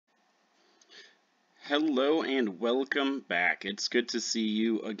Hello and welcome back. It's good to see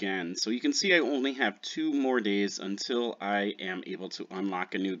you again. So you can see I only have 2 more days until I am able to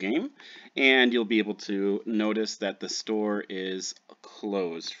unlock a new game, and you'll be able to notice that the store is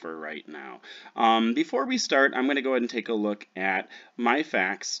closed for right now. Before we start, I'm going to go ahead and take a look at my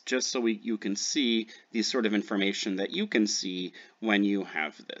facts just so you can see the sort of information that you can see when you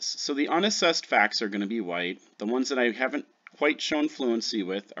have this. So the unassessed facts are going to be white. The ones that I haven't quite shown fluency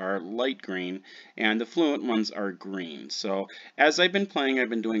with are light green, and the fluent ones are green. So as I've been playing, I've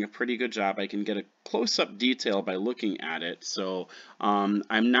been doing a pretty good job. I can get a close-up detail by looking at it. So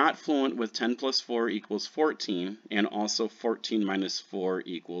I'm not fluent with 10 plus 4 equals 14, and also 14 minus 4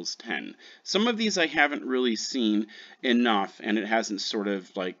 equals 10. Some of these I haven't really seen enough, and it hasn't sort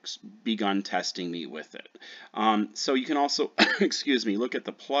of like begun testing me with it. So you can also, excuse me, look at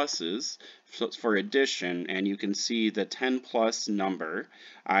the pluses for addition, and you can see the 10 plus number.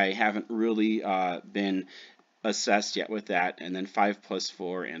 I haven't really been assessed yet with that, and then 5 plus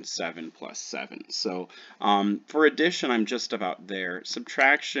 4 and 7 plus 7. So for addition, I'm just about there.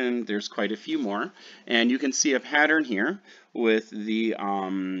 Subtraction, there's quite a few more, and you can see a pattern here with the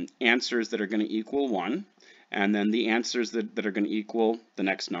answers that are going to equal 1, and then the answers that are going to equal the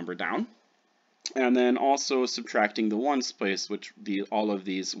next number down. And then also subtracting the ones place, which all of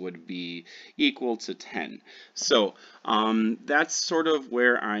these would be equal to 10. So that's sort of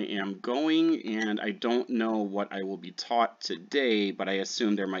where I am going, and I don't know what I will be taught today, but I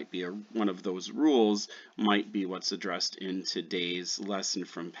assume there might be one of those rules might be what's addressed in today's lesson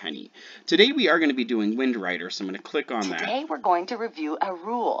from Penny. Today we are going to be doing Wind Rider, so I'm going to click on that. Today we're going to review a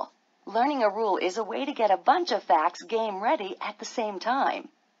rule. Learning a rule is a way to get a bunch of facts game ready at the same time.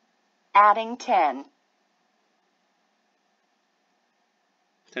 Adding 10.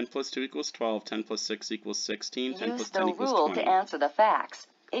 10 plus 2 equals 12, 10 plus 6 equals 16, 10 plus 10 equals 20. Use the rule to answer the facts.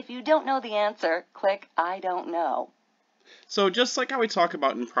 If you don't know the answer, click I don't know. So just like how we talk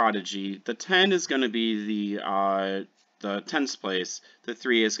about in Prodigy, the 10 is going to be the tens place, the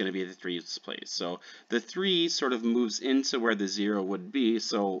 3 is going to be the threes place. So the 3 sort of moves into where the 0 would be,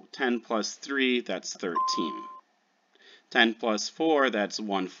 so 10 plus 3, that's 13. 10 plus 4, that's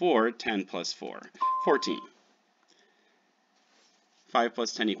 1, 4, 10 plus 4, 14. 5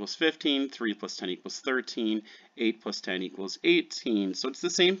 plus 10 equals 15, 3 plus 10 equals 13, 8 plus 10 equals 18. So it's the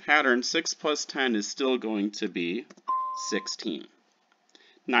same pattern. 6 plus 10 is still going to be 16.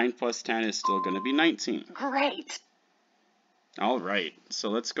 9 plus 10 is still going to be 19. Great! All right, so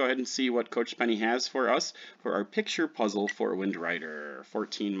let's go ahead and see what Coach Penny has for us for our picture puzzle for Wind Rider.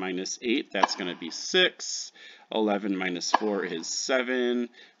 14 minus 8, that's going to be 6. 11 minus 4 is 7.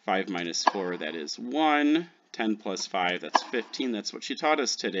 5 minus 4, that is 1. 10 plus 5, that's 15. That's what she taught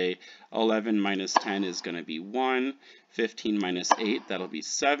us today. 11 minus 10 is going to be 1. 15 minus 8, that'll be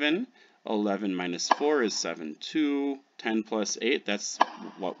 7. 11 minus 4 is 7, 2. 10 plus 8, that's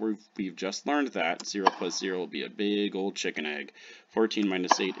what we've just learned that. 0 plus 0 will be a big old chicken egg. 14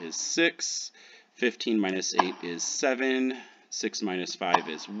 minus 8 is 6. 15 minus 8 is 7. 6 minus 5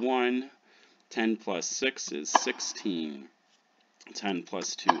 is 1. 10 plus 6 is 16. 10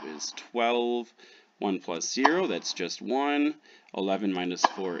 plus 2 is 12. 1 plus 0, that's just 1. 11 minus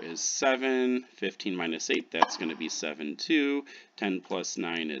 4 is 7. 15 minus 8, that's going to be 7, 2. 10 plus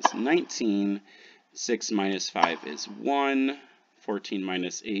 9 is 19. 6 minus 5 is 1. 14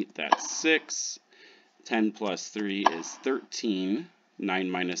 minus 8, that's 6. 10 plus 3 is 13. 9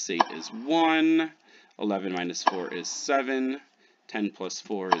 minus 8 is 1. 11 minus 4 is 7. 10 plus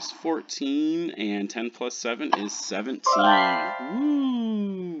 4 is 14. And 10 plus 7 is 17.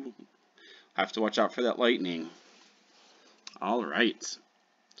 Woo! Have to watch out for that lightning. All right.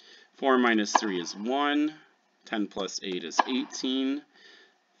 4 minus 3 is 1. 10 plus 8 is 18.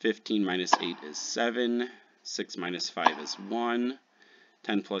 15 minus 8 is 7. 6 minus 5 is 1.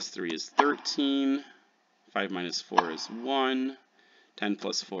 10 plus 3 is 13. 5 minus 4 is 1. 10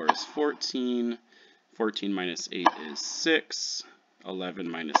 plus 4 is 14. 14 minus 8 is 6. 11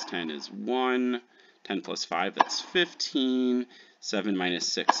 minus 10 is 1. 10 plus 5, that's 15. 7 minus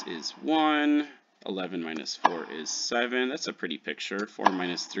 6 is 1. 11 minus 4 is 7. That's a pretty picture. 4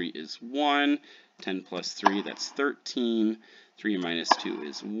 minus 3 is 1. 10 plus 3, that's 13. 3 minus 2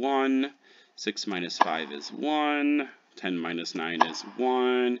 is 1. 6 minus 5 is 1. 10 minus 9 is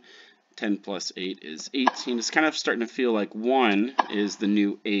 1. 10 plus 8 is 18. It's kind of starting to feel like 1 is the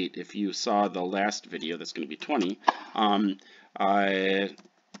new 8. If you saw the last video, that's going to be 20.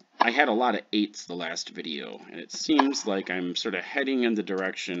 I had a lot of 8s the last video, and it seems like I'm sort of heading in the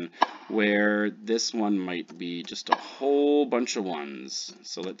direction where this one might be just a whole bunch of 1s.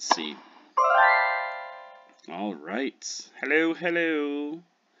 So let's see. All right. Hello, hello.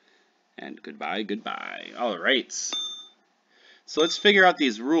 And And goodbye, goodbye. All right. So let's figure out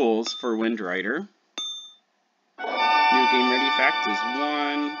these rules for Wind Rider. New game ready fact is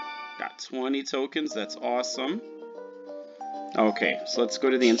 1. Got 20 tokens. That's awesome. Okay, so let's go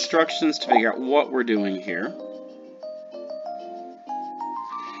to the instructions to figure out what we're doing here.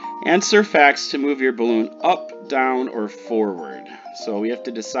 Answer facts to move your balloon up, down, or forward. So we have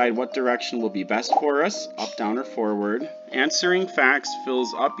to decide what direction will be best for us, up, down, or forward. Answering facts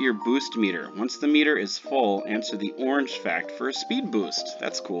fills up your boost meter. Once the meter is full, answer the orange fact for a speed boost.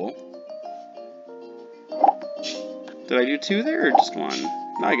 That's cool. Did I do 2 there, or just 1?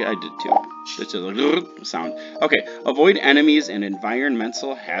 No, I did 2. That's a sound. Okay, avoid enemies and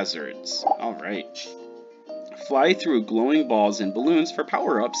environmental hazards. Alright. Fly through glowing balls and balloons for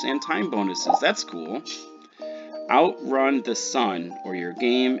power-ups and time bonuses. That's cool. Outrun the sun, or your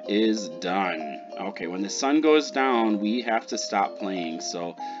game is done. Okay, when the sun goes down, we have to stop playing,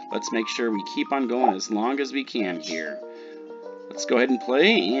 so let's make sure we keep on going as long as we can here. Let's go ahead and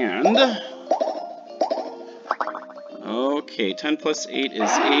play, and... Okay, 10 plus 8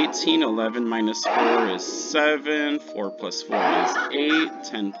 is 18, 11 minus 4 is 7, 4 plus 4 is 8,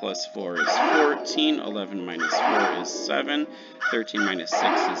 10 plus 4 is 14, 11 minus 4 is 7, 13 minus 6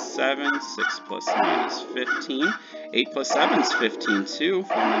 is 7, 6 plus 9 is 15, 8 plus 7 is 15 too,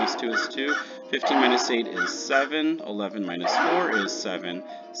 4 minus 2 is 2, 15 minus 8 is 7, 11 minus 4 is 7,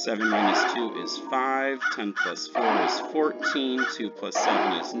 7 minus 2 is 5, 10 plus 4 is 14, 2 plus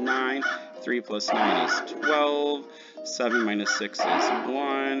 7 is 9, 3 plus 9 is 12, 7 minus 6 is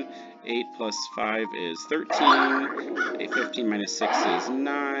 1, 8 plus 5 is 13, 15 minus 6 is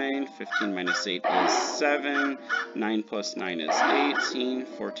 9, 15 minus 8 is 7, 9 plus 9 is 18,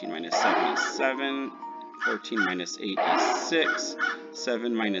 14 minus 7 is 7, 14 minus 8 is 6,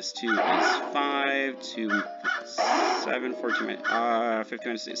 7 minus 2 is 5, 2, 7, 14 minus, 15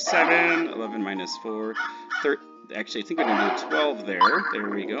 minus 8 is 7, 11 minus 4, 13. Actually, I think we're going to do 12 there. There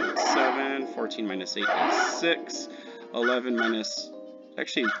we go. 7. 14 minus 8 is 6. 11 minus...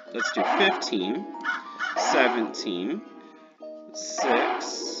 Actually, let's do 15. 17.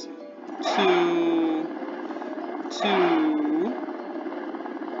 6. 2. 2.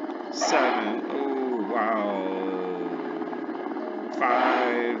 7. Oh, wow.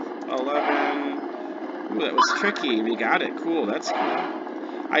 5. 11. Ooh, that was tricky. We got it. Cool. That's cool.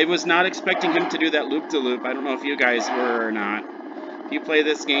 I was not expecting him to do that loop-de-loop. I don't know if you guys were or not. If you play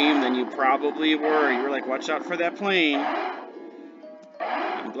this game, then you probably were. You were like, watch out for that plane.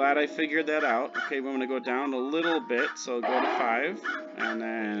 I'm glad I figured that out. Okay, we're going to go down a little bit. So go to 5, and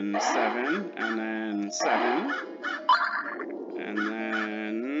then 7, and then 7, and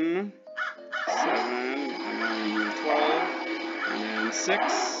then 7, and then 12, and then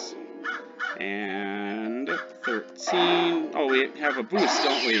 6, and 13. Oh, we have a boost,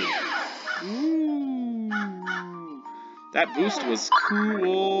 don't we? Ooh. That boost was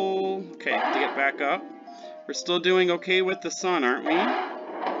cool. Okay, have to get back up. We're still doing okay with the sun, aren't we?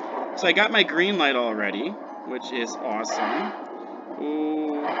 So I got my green light already, which is awesome.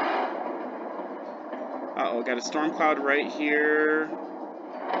 Ooh. Uh-oh, got a storm cloud right here.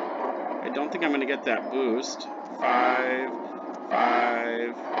 I don't think I'm going to get that boost. 5,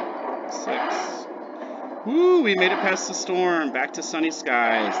 5, 6. Woo, we made it past the storm. Back to sunny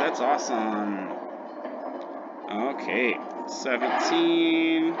skies. That's awesome. Okay,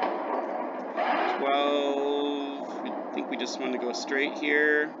 17, 12. I think we just want to go straight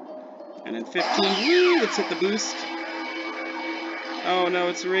here. And then 15. Woo, let's hit the boost. Oh no,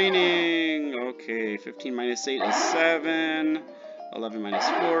 it's raining. Okay, 15 minus 8 is 7. 11 minus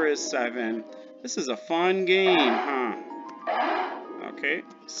 4 is 7. This is a fun game, huh? Okay,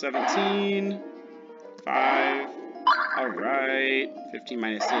 17. 5. Alright. 15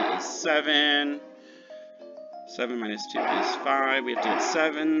 minus 8 is 7. 7 minus 2 is 5. We have to get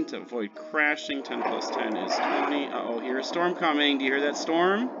 7 to avoid crashing. 10 plus 10 is 20. Uh-oh, here's a storm coming. Do you hear that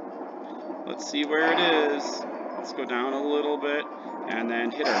storm? Let's see where it is. Let's go down a little bit. And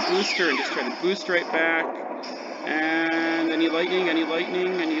then hit our booster and just try to boost right back. And any lightning, any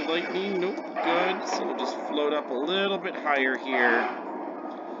lightning, any lightning? Nope, good. So we'll just float up a little bit higher here.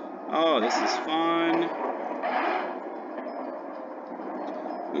 Oh, this is fun.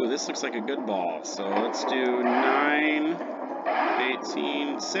 Ooh, this looks like a good ball. So let's do 9,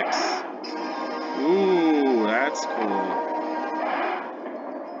 18, 6. Ooh, that's cool.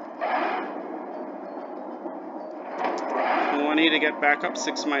 20 to get back up.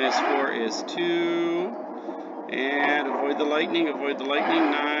 6 minus 4 is 2. And avoid the lightning, avoid the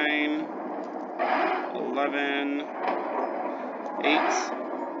lightning. 9, 11, 8.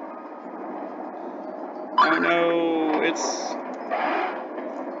 Oh no, it's...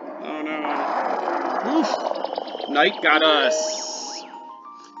 Oh no. Night got us.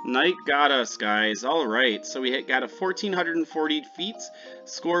 Night got us, guys. Alright, so we got a 1,440 feet.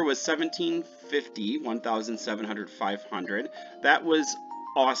 Score was 1,750, 1,700, 500. That was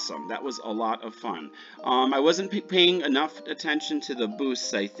awesome. That was a lot of fun. I wasn't paying enough attention to the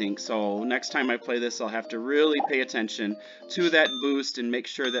boosts, I think, so next time I play this, I'll have to really pay attention to that boost and make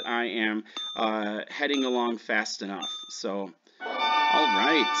sure that I am heading along fast enough. So,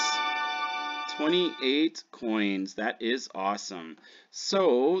 alright. 28 coins. That is awesome.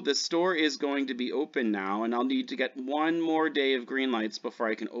 So the store is going to be open now, and I'll need to get one more day of green lights before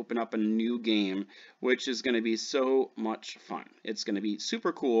I can open up a new game, which is going to be so much fun. It's going to be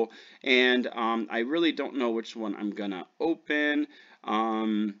super cool, and I really don't know which one I'm going to open.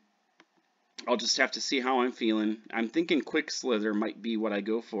 I'll just have to see how I'm feeling. I'm thinking Quick Slither might be what I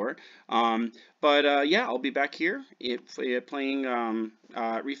go for. Yeah, I'll be back here playing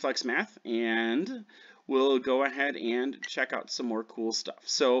Reflex Math, and we'll go ahead and check out some more cool stuff.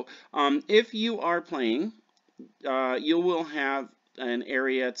 So if you are playing, you will have an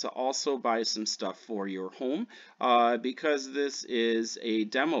area to also buy some stuff for your home. Because this is a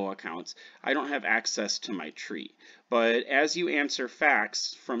demo account, I don't have access to my tree. But as you answer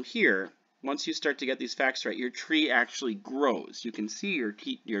facts from here, once you start to get these facts right, your tree actually grows. You can see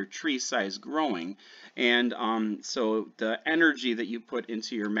your tree size growing, and so the energy that you put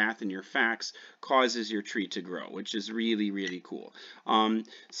into your math and your facts causes your tree to grow, which is really, really cool.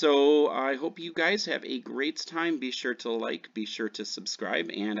 So I hope you guys have a great time. Be sure to like, be sure to subscribe,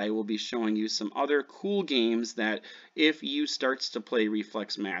 and I will be showing you some other cool games that if you start to play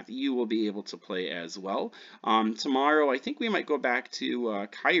Reflex Math, you will be able to play as well. Tomorrow, I think we might go back to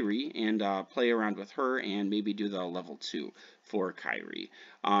Kyrie and play around with her and maybe do the level 2 for Kyrie.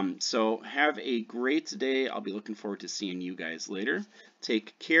 So have a great day. I'll be looking forward to seeing you guys later.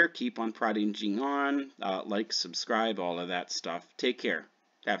 Take care. Keep on prodding on. Like, subscribe, all of that stuff. Take care.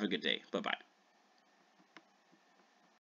 Have a good day. Bye-bye.